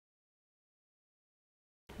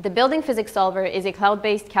The Building Physics Solver is a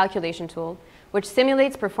cloud-based calculation tool which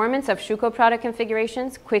simulates performance of Schüco product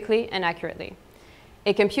configurations quickly and accurately.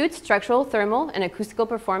 It computes structural, thermal, and acoustical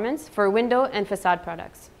performance for window and facade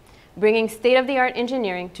products, bringing state-of-the-art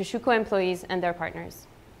engineering to Schüco employees and their partners.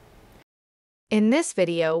 In this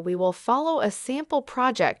video, we will follow a sample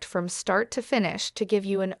project from start to finish to give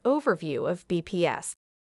you an overview of BPS.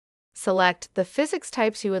 Select the physics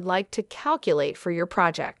types you would like to calculate for your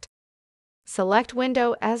project. Select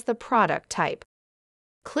Window as the product type.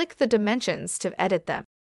 Click the dimensions to edit them.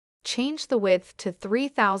 Change the width to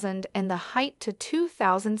 3000 and the height to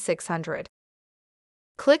 2600.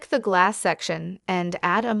 Click the glass section and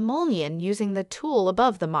add a mullion using the tool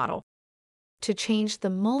above the model. To change the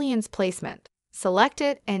mullion's placement, select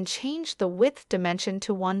it and change the width dimension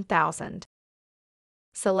to 1000.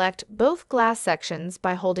 Select both glass sections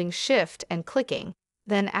by holding Shift and clicking,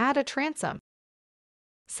 then add a transom.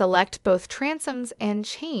 Select both transoms and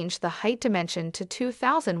change the height dimension to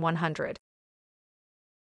 2100.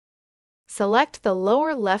 Select the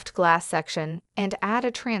lower left glass section and add a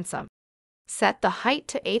transom. Set the height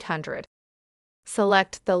to 800.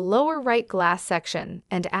 Select the lower right glass section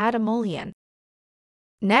and add a mullion.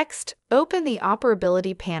 Next, open the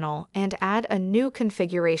operability panel and add a new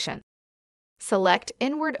configuration. Select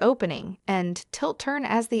inward opening and tilt turn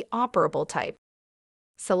as the operable type.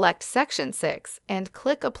 Select Section 6 and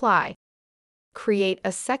click Apply. Create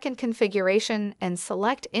a second configuration and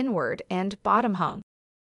select inward and bottom hung,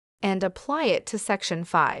 and apply it to Section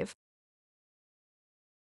 5.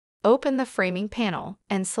 Open the framing panel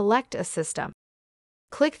and select a system.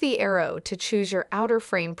 Click the arrow to choose your outer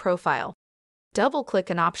frame profile.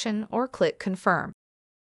 Double-click an option or click Confirm.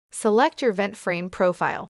 Select your vent frame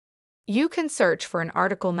profile. You can search for an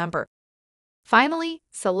article number. Finally,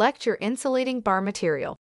 select your insulating bar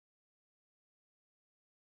material.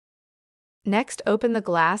 Next, open the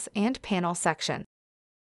glass and panel section.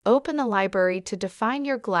 Open the library to define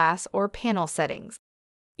your glass or panel settings.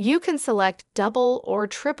 You can select double or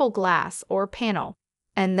triple glass or panel,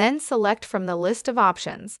 and then select from the list of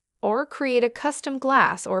options, or create a custom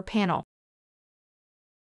glass or panel.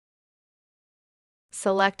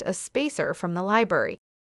 Select a spacer from the library.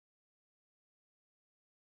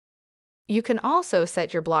 You can also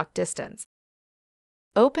set your block distance.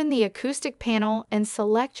 Open the acoustic panel and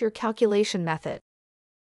select your calculation method.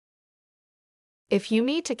 If you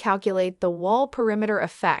need to calculate the wall perimeter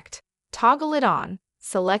effect, toggle it on,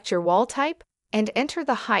 select your wall type, and enter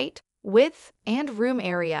the height, width, and room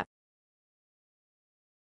area.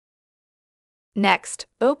 Next,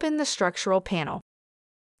 open the structural panel.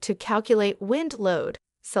 To calculate wind load,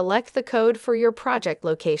 select the code for your project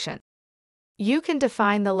location. You can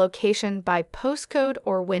define the location by postcode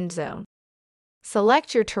or wind zone.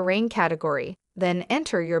 Select your terrain category, then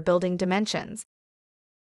enter your building dimensions.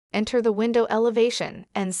 Enter the window elevation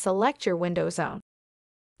and select your window zone.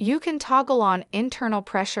 You can toggle on internal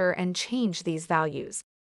pressure and change these values.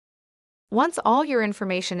 Once all your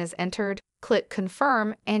information is entered, click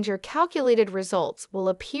Confirm and your calculated results will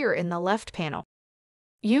appear in the left panel.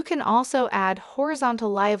 You can also add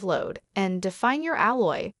horizontal live load and define your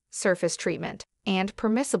alloy, surface treatment, and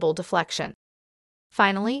permissible deflection.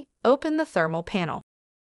 Finally, open the thermal panel.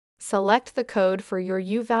 Select the code for your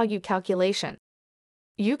U-value calculation.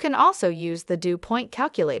 You can also use the dew point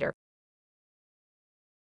calculator.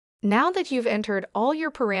 Now that you've entered all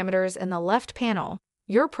your parameters in the left panel,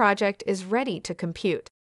 your project is ready to compute.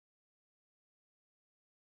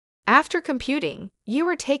 After computing, you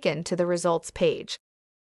are taken to the results page.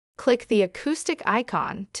 Click the acoustic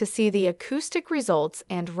icon to see the acoustic results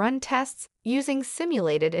and run tests using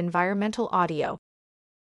simulated environmental audio.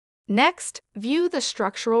 Next, view the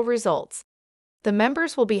structural results. The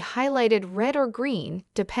members will be highlighted red or green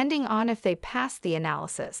depending on if they pass the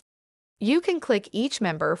analysis. You can click each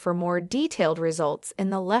member for more detailed results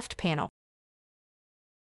in the left panel.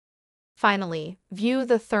 Finally, view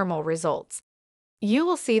the thermal results. You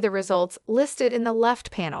will see the results listed in the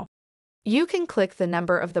left panel. You can click the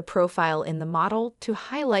number of the profile in the model to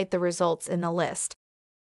highlight the results in the list.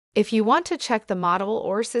 If you want to check the model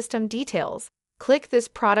or system details, click this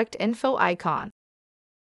product info icon.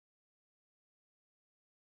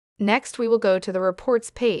 Next, we will go to the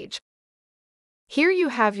reports page. Here you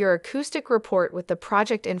have your acoustic report with the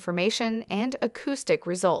project information and acoustic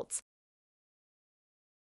results.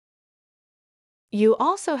 You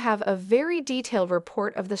also have a very detailed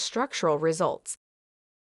report of the structural results.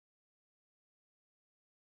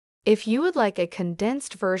 If you would like a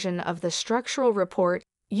condensed version of the structural report,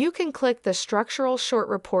 you can click the Structural Short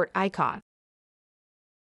Report icon.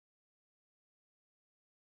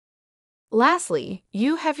 Lastly,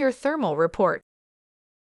 you have your thermal report.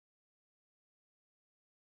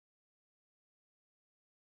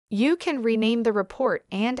 You can rename the report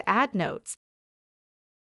and add notes.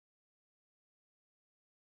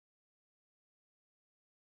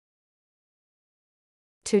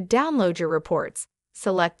 To download your reports,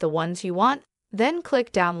 select the ones you want, then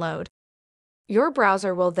click Download. Your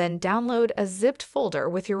browser will then download a zipped folder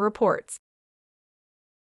with your reports.